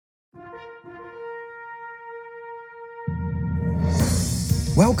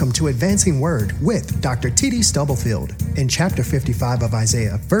Welcome to Advancing Word with Dr. T.D. Stubblefield. In chapter 55 of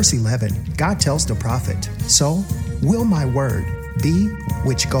Isaiah, verse 11, God tells the prophet, "So will my word be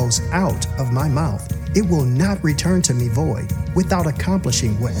which goes out of my mouth. It will not return to me void, without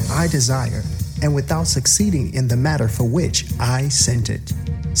accomplishing what I desire, and without succeeding in the matter for which I sent it."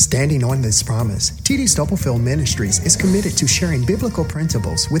 Standing on this promise, T.D. Stubblefield Ministries is committed to sharing biblical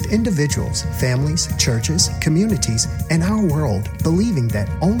principles with individuals, families, churches, communities, and our world, believing that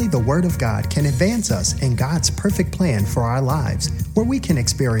only the Word of God can advance us in God's perfect plan for our lives, where we can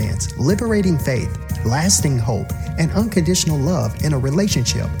experience liberating faith, lasting hope, and unconditional love in a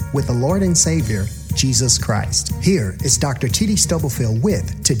relationship with the Lord and Savior, Jesus Christ. Here is Dr. T.D. Stubblefield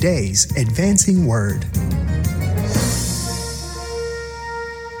with today's Advancing Word.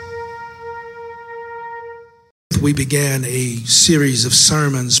 We began a series of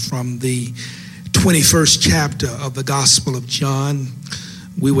sermons from the 21st chapter of the Gospel of John.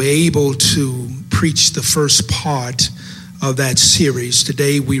 We were able to preach the first part of that series.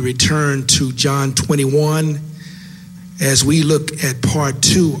 Today we return to John 21 as we look at part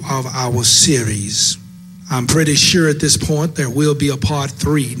 2 of our series. I'm pretty sure at this point there will be a part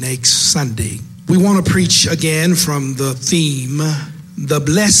 3 next Sunday. We want to preach again from the theme, the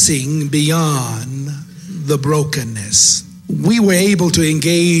blessing beyond the brokenness. We were able to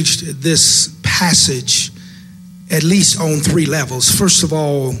engage this passage at least on 3 levels. First of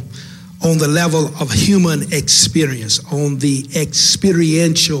all, on the level of human experience, on the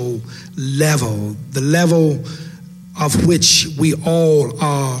experiential level, the level of which we all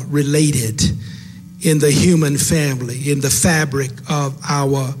are related in the human family, in the fabric of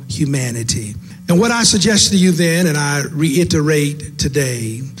our humanity. And what I suggest to you then, and I reiterate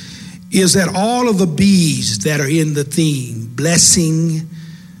today, is that all of the B's that are in the theme, blessing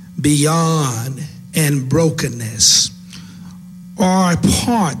beyond and brokenness, are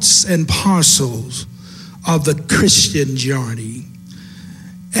parts and parcels of the Christian journey.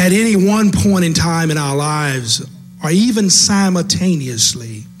 At any one point in time in our lives, or even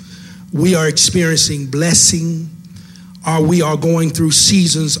simultaneously, we are experiencing blessing, or we are going through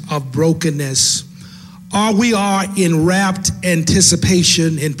seasons of brokenness, or we are in rapt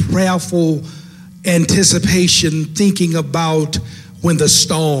anticipation, in prayerful anticipation, thinking about when the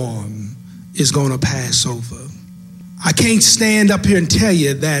storm is going to pass over. I can't stand up here and tell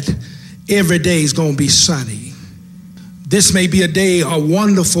you that every day is going to be sunny. This may be a day of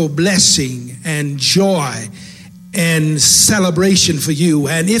wonderful blessing and joy and celebration for you.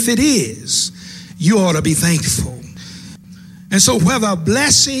 And if it is, you ought to be thankful. And so whether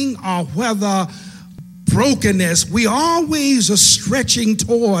blessing or whether brokenness, we always are stretching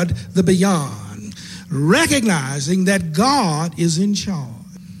toward the beyond, recognizing that God is in charge.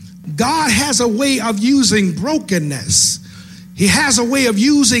 God has a way of using brokenness. He has a way of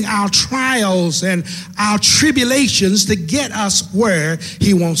using our trials and our tribulations to get us where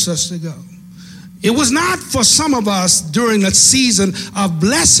He wants us to go. It was not for some of us during a season of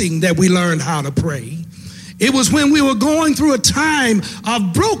blessing that we learned how to pray. It was when we were going through a time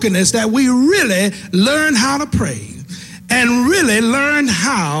of brokenness that we really learned how to pray and really learned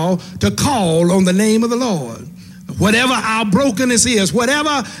how to call on the name of the Lord. Whatever our brokenness is,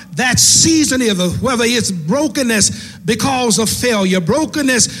 whatever that season is, whether it's brokenness because of failure,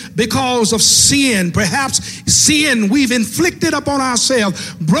 brokenness because of sin, perhaps sin we've inflicted upon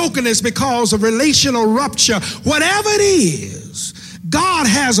ourselves, brokenness because of relational rupture, whatever it is, God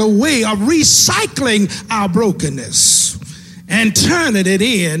has a way of recycling our brokenness and turning it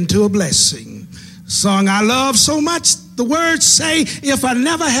into a blessing. Song I love so much, the words say, if I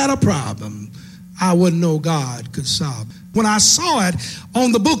never had a problem, I wouldn't know God could solve it. When I saw it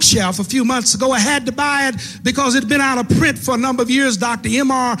on the bookshelf a few months ago, I had to buy it because it had been out of print for a number of years. Dr.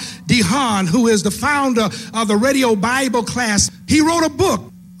 M.R. DeHaan, who is the founder of the Radio Bible Class, he wrote a book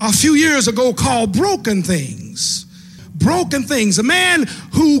a few years ago called Broken Things. Broken Things. A man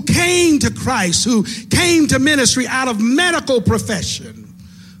who came to Christ, who came to ministry out of medical profession,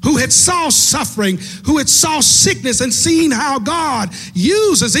 who had saw suffering, who had saw sickness and seen how God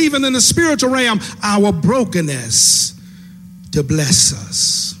uses, even in the spiritual realm, our brokenness to bless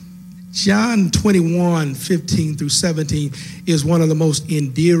us. John 21, 15 through 17 is one of the most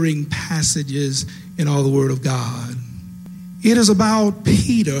endearing passages in all the Word of God. It is about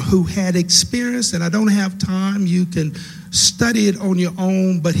Peter, who had experienced, and I don't have time, you can study it on your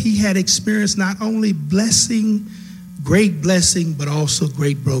own, but he had experienced not only blessing, great blessing, but also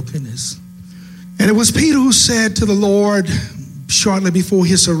great brokenness. And it was Peter who said to the Lord, shortly before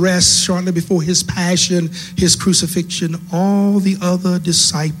his arrest, shortly before his passion, his crucifixion, all the other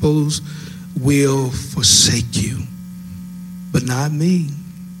disciples will forsake you, but not me.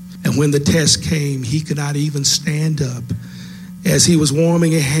 And when the test came, he could not even stand up. As he was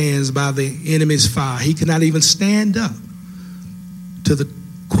warming his hands by the enemy's fire, he could not even stand up to the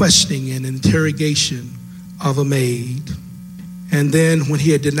questioning and interrogation of a maid. And then when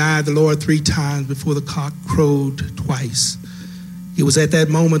he had denied the Lord 3 times before the cock crowed twice, it was at that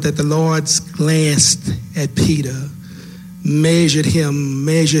moment that the Lord glanced at Peter, measured him,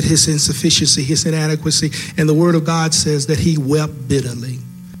 measured his insufficiency, his inadequacy, and the word of God says that he wept bitterly.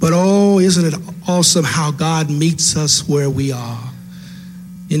 But oh, isn't it awesome how God meets us where we are?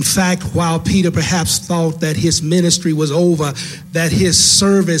 In fact, while Peter perhaps thought that his ministry was over, that his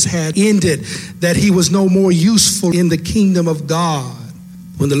service had ended, that he was no more useful in the kingdom of God,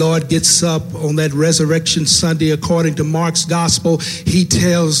 when the Lord gets up on that resurrection Sunday, according to Mark's gospel, he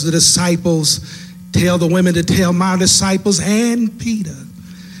tells the disciples, tell the women to tell my disciples and Peter.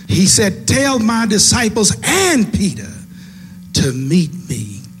 He said, tell my disciples and Peter to meet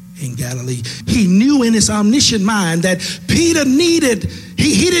me in Galilee. He knew in his omniscient mind that Peter needed,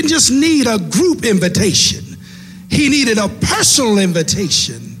 he didn't just need a group invitation. He needed a personal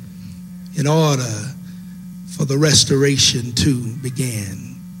invitation in order for the restoration to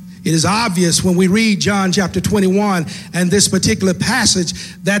begin. It is obvious when we read John chapter 21 and this particular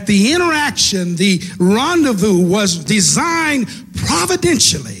passage that the interaction, the rendezvous was designed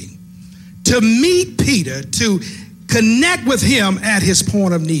providentially to meet Peter, to connect with him at his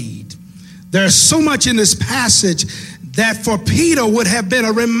point of need. There's so much in this passage that for Peter would have been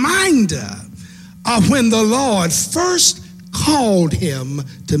a reminder of when the Lord first called him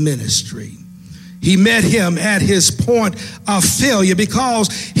to ministry. He met him at his point of failure because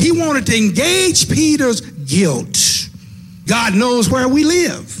he wanted to engage Peter's guilt. God knows where we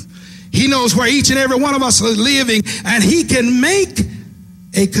live. He knows where each and every one of us are living, and he can make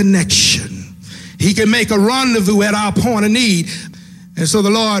a connection. He can make a rendezvous at our point of need. And so the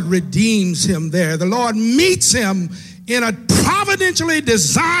Lord redeems him there. The Lord meets him in a providentially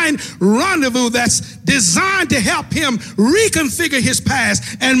designed rendezvous that's designed to help him reconfigure his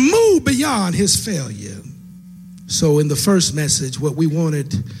past and move beyond his failure. So in the first message, what we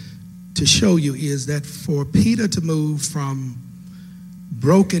wanted to show you is that for Peter to move from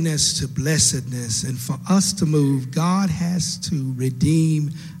brokenness to blessedness, and for us to move, God has to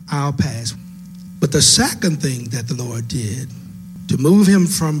redeem our past. But the second thing that the Lord did to move him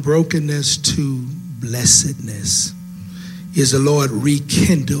from brokenness to blessedness is the Lord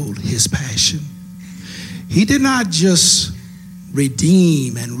rekindled his passion. He did not just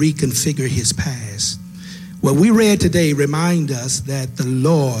redeem and reconfigure his past. What we read today remind us that the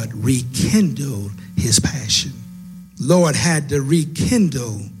Lord rekindled his passion. Lord had to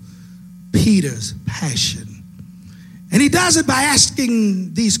rekindle Peter's passion. And he does it by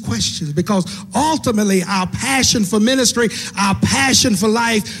asking these questions, because ultimately our passion for ministry, our passion for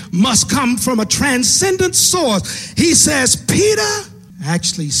life must come from a transcendent source. He says, Peter,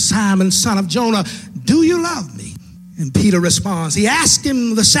 actually Simon, son of Jonah, do you love me? And Peter responds. He asked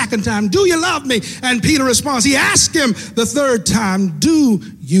him the second time, do you love me? And Peter responds. He asked him the third time, do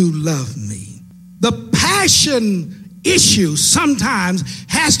you love me? The passion issue sometimes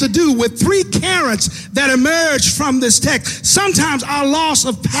has to do with 3 currents that emerge from this text. Sometimes our loss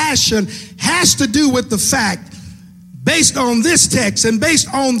of passion has to do with the fact, based on this text and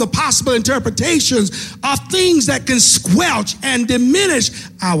based on the possible interpretations of things that can squelch and diminish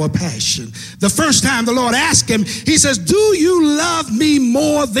our passion. The first time the Lord asked him, he says, do you love me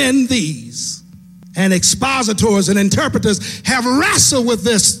more than these? And expositors and interpreters have wrestled with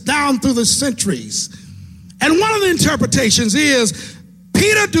this down through the centuries. And one of the interpretations is,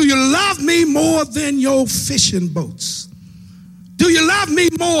 Peter, do you love me more than your fishing boats? Do you love me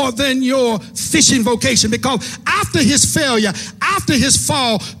more than your fishing vocation? Because after his failure, after his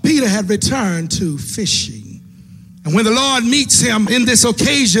fall, Peter had returned to fishing. And when the Lord meets him in this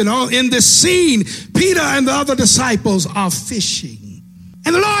occasion or in this scene, Peter and the other disciples are fishing.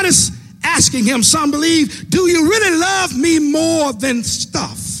 And the Lord is asking him, some believe, do you really love me more than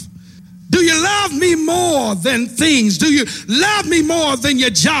stuff? Do you love me more than things? Do you love me more than your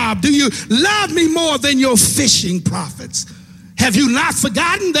job? Do you love me more than your fishing profits? Have you not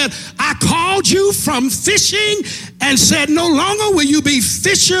forgotten that I called you from fishing and said, no longer will you be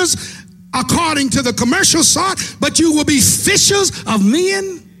fishers according to the commercial sort, but you will be fishers of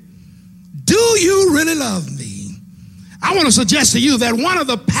men? Do you really love me? I want to suggest to you that one of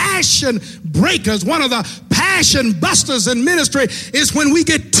the passion breakers, one of the passion busters in ministry is when we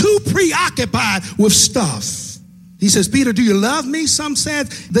get too preoccupied with stuff. He says, Peter, do you love me? Some said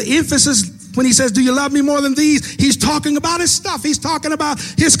the emphasis when he says, do you love me more than these? He's talking about his stuff. He's talking about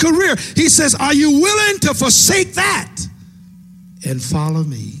his career. He says, are you willing to forsake that and follow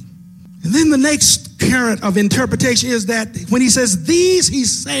me? And then the next current of interpretation is that when he says these,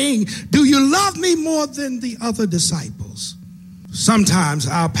 he's saying, do you love me more than the other disciples? Sometimes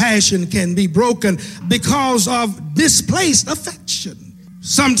our passion can be broken because of misplaced affection.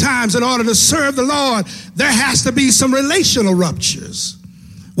 Sometimes in order to serve the Lord, there has to be some relational ruptures.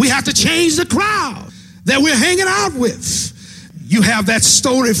 We have to change the crowd that we're hanging out with. You have that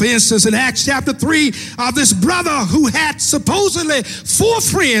story, for instance, in Acts chapter 3 of this brother who had supposedly 4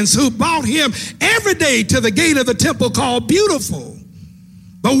 friends who brought him every day to the gate of the temple called Beautiful.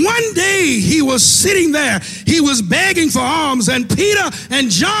 But one day he was sitting there, he was begging for alms, and Peter and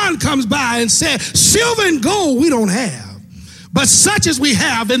John comes by and said, silver and gold we don't have, but such as we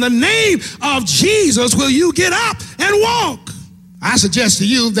have, in the name of Jesus will you get up and walk. I suggest to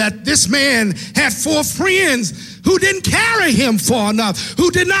you that this man had 4 friends who didn't carry him far enough, who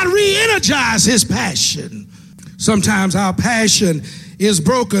did not re-energize his passion. Sometimes our passion is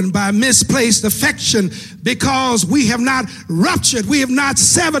broken by misplaced affection because we have not ruptured, we have not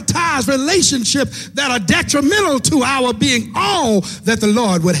sabotaged relationships that are detrimental to our being all that the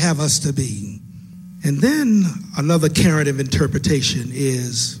Lord would have us to be. And then another current of interpretation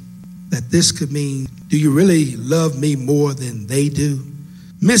is that this could mean, do you really love me more than they do?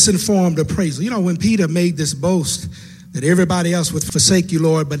 Misinformed appraisal. You know, when Peter made this boast that everybody else would forsake you,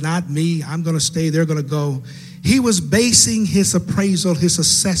 Lord, but not me, I'm going to stay, they're going to go. He was basing his appraisal, his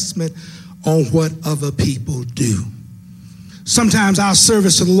assessment on what other people do. Sometimes our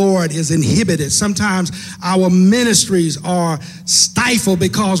service to the Lord is inhibited. Sometimes our ministries are stifled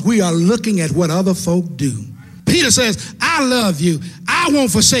because we are looking at what other folk do. Peter says, I love you. I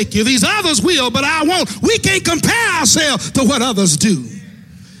won't forsake you. These others will, but I won't. We can't compare ourselves to what others do,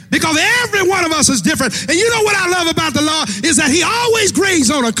 because every one of us is different. And you know what I love about the Lord is that he always grades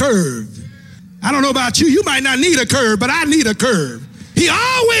on a curve. I don't know about you. You might not need a curve, but I need a curve. He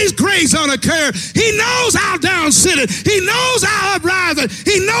always grades on a curve. He knows our down sitting. He knows our uprising.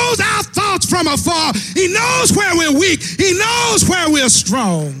 He knows our thoughts from afar. He knows where we're weak. He knows where we're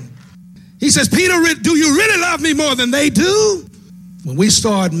strong. He says, Peter, do you really love me more than they do? When we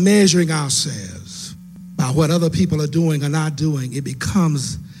start measuring ourselves by what other people are doing or not doing, it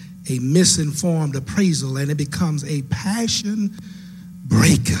becomes a misinformed appraisal, and it becomes a passion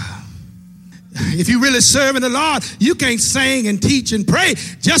breaker. If you're really serving the Lord, you can't sing and teach and pray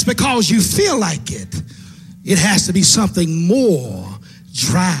just because you feel like it. It has to be something more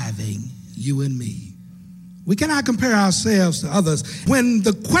driving you and me. We cannot compare ourselves to others. When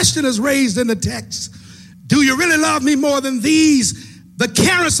the question is raised in the text, do you really love me more than these? The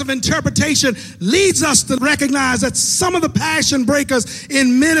currents of interpretation leads us to recognize that some of the passion breakers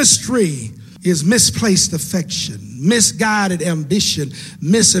in ministry is misplaced affection, misguided ambition,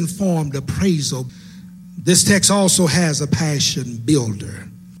 misinformed appraisal. This text also has a passion builder,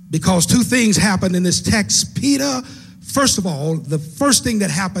 because 2 things happen in this text. Peter, first of all, the first thing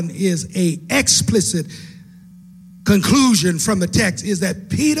that happened is an explicit conclusion from the text is that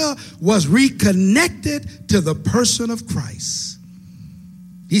Peter was reconnected to the person of Christ.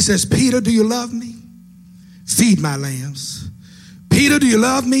 He says, Peter, do you love me? Feed my lambs. Peter, do you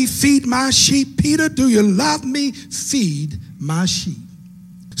love me? Feed my sheep. Peter, do you love me? Feed my sheep.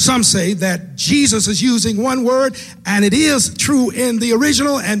 Some say that Jesus is using one word, and it is true in the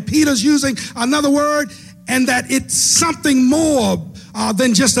original, and Peter's using another word, and that it's something more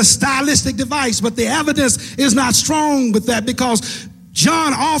than just a stylistic device. But the evidence is not strong with that, because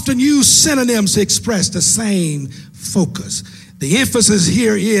John often used synonyms to express the same focus. The emphasis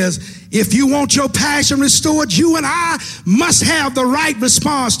here is, if you want your passion restored, you and I must have the right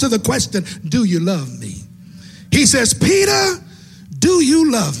response to the question, do you love me? He says, Peter, do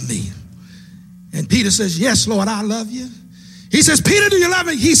you love me? And Peter says, yes, Lord, I love you. He says, Peter, do you love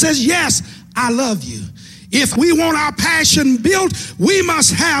me? He says, yes, I love you. If we want our passion built, we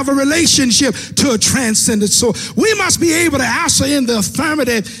must have a relationship to a transcendent source. We must be able to answer in the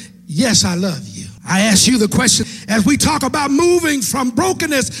affirmative, yes, I love you. I ask you the question, as we talk about moving from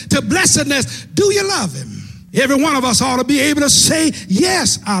brokenness to blessedness, do you love him? Every one of us ought to be able to say,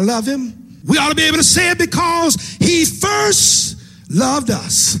 yes, I love him. We ought to be able to say it because he first loved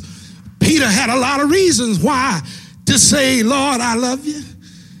us. Peter had a lot of reasons why to say, Lord, I love you.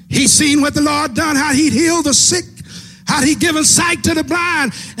 He's seen what the Lord done, how he'd healed the sick, how he'd given sight to the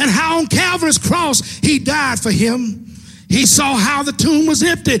blind, and how on Calvary's cross he died for him. He saw how the tomb was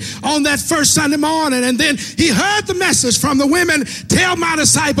empty on that first Sunday morning, and then he heard the message from the women, tell my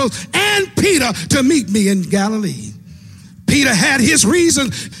disciples and Peter to meet me in Galilee. Peter had his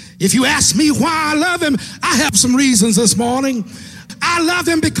reasons. If you ask me why I love him, I have some reasons this morning. I love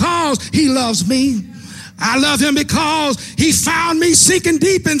him because he loves me. I love him because he found me sinking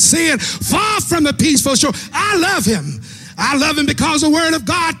deep in sin, far from the peaceful shore. I love him. I love him because the word of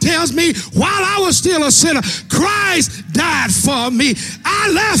God tells me while I was still a sinner, Christ died for me.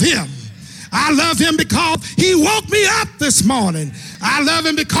 I love him. I love him because he woke me up this morning. I love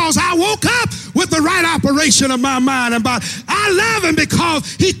him because I woke up with the right operation of my mind and body. I love him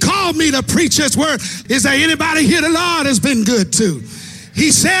because he called me to preach his word. Is there anybody here the Lord has been good to? He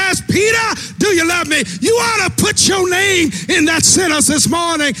says, Peter, do you love me? You ought to put your name in that sentence this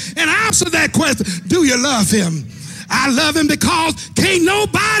morning and answer that question. Do you love him? I love him because can't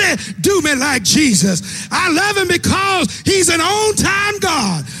nobody do me like Jesus. I love him because he's an on-time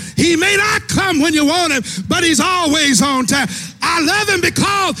God. He may not come when you want him, but he's always on time. I love him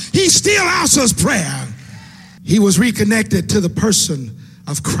because he still answers prayer. He was reconnected to the person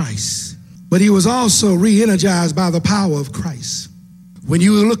of Christ, but he was also re-energized by the power of Christ. When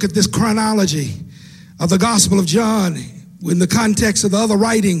you look at this chronology of the Gospel of John in the context of the other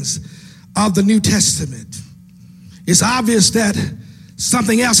writings of the New Testament, it's obvious that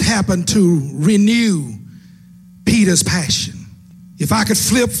something else happened to renew Peter's passion. If I could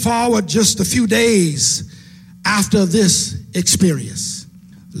flip forward just a few days after this experience,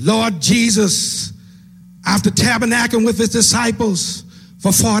 Lord Jesus, after tabernacling with his disciples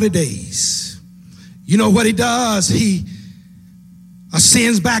for 40 days, you know what he does? He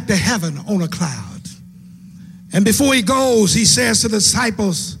ascends back to heaven on a cloud. And before he goes, he says to the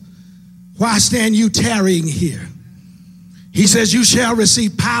disciples, why stand you tarrying here? He says, you shall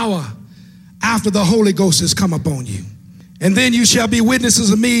receive power after the Holy Ghost has come upon you. And then you shall be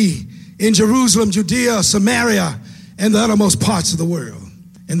witnesses of me in Jerusalem, Judea, Samaria, and the uttermost parts of the world.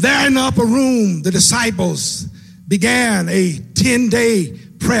 And there in the upper room, the disciples began a 10-day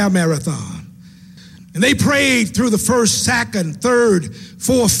prayer marathon. And they prayed through the first, second, third,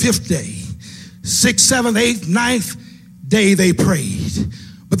 fourth, fifth day. 6th, 7th, 8th, 9th day they prayed.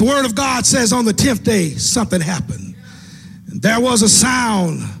 But the word of God says on the 10th day, something happened. There was a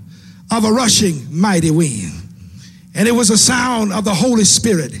sound of a rushing mighty wind. And it was a sound of the Holy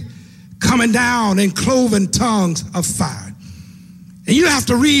Spirit coming down in cloven tongues of fire. And you don't have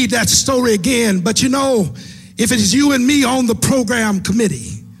to read that story again, but you know, if it is you and me on the program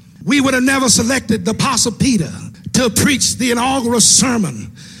committee, we would have never selected the Apostle Peter to preach the inaugural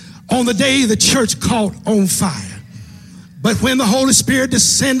sermon on the day the church caught on fire. But when the Holy Spirit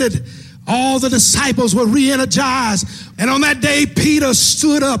descended, all the disciples were re-energized. And on that day, Peter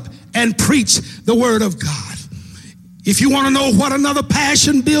stood up and preached the word of God. If you want to know what another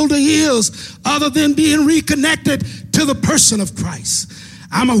passion builder is, other than being reconnected to the person of Christ,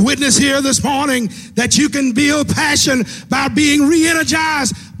 I'm a witness here this morning that you can build passion by being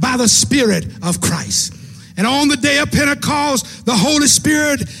re-energized by the Spirit of Christ. And on the day of Pentecost, the Holy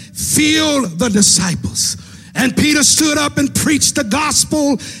Spirit filled the disciples. And Peter stood up and preached the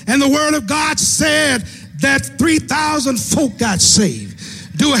gospel, and the word of God said that 3,000 folk got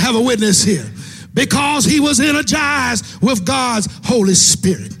saved. Do I have a witness here? Because he was energized with God's Holy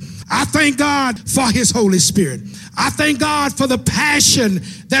Spirit. I thank God for his Holy Spirit. I thank God for the passion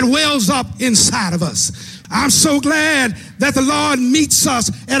that wells up inside of us. I'm so glad that the Lord meets us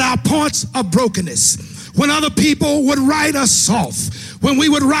at our points of brokenness. When other people would write us off, when we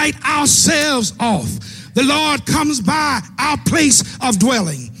would write ourselves off, the Lord comes by our place of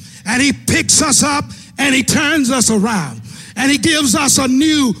dwelling, and he picks us up and he turns us around, and he gives us a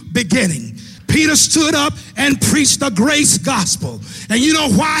new beginning. Peter stood up and preached the grace gospel. And you know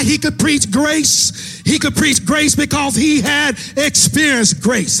why he could preach grace? He could preach grace because he had experienced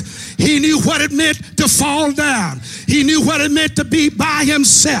grace. He knew what it meant to fall down. He knew what it meant to be by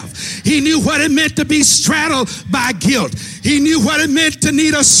himself. He knew what it meant to be straddled by guilt. He knew what it meant to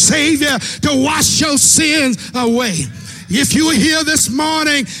need a Savior to wash your sins away. If you are here this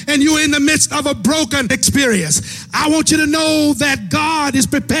morning and you're in the midst of a broken experience, I want you to know that God is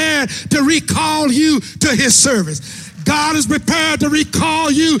prepared to recall you to his service. God is prepared to recall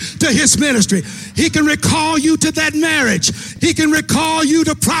you to his ministry. He can recall you to that marriage. He can recall you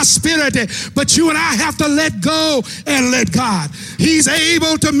to prosperity. But you and I have to let go and let God. He's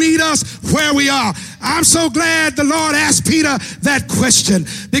able to meet us where we are. I'm so glad the Lord asked Peter that question,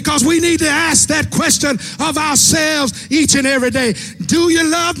 because we need to ask that question of ourselves each and every day. Do you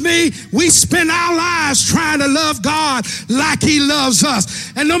love me? We spend our lives trying to love God like he loves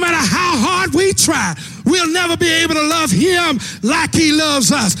us. And no matter how hard we try, we'll never be able to love him like he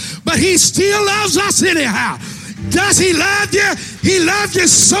loves us. But he still loves us anyhow. Does he love you? He loved you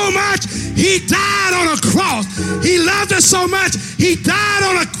so much, he died on a cross. He loved us so much, he died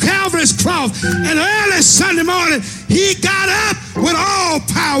on a Calvary's cross. And early Sunday morning, he got up with all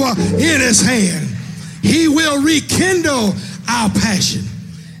power in his hand. He will rekindle our passion.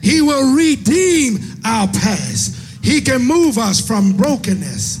 He will redeem our past. He can move us from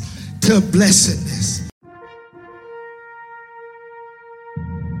brokenness to blessedness.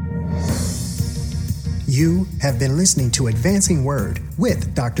 You have been listening to Advancing Word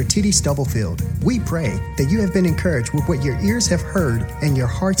with Dr. T.D. Stubblefield. We pray that you have been encouraged with what your ears have heard and your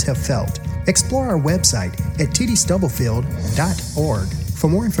hearts have felt. Explore our website at tdstubblefield.org for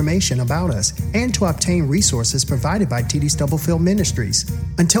more information about us and to obtain resources provided by T.D. Stubblefield Ministries.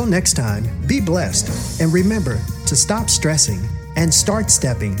 Until next time, be blessed and remember to stop stressing and start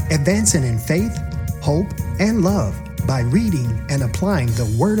stepping, advancing in faith, hope, and love by reading and applying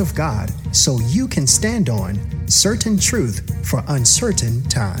the Word of God so you can stand on certain truth for uncertain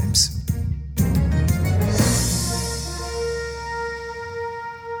times.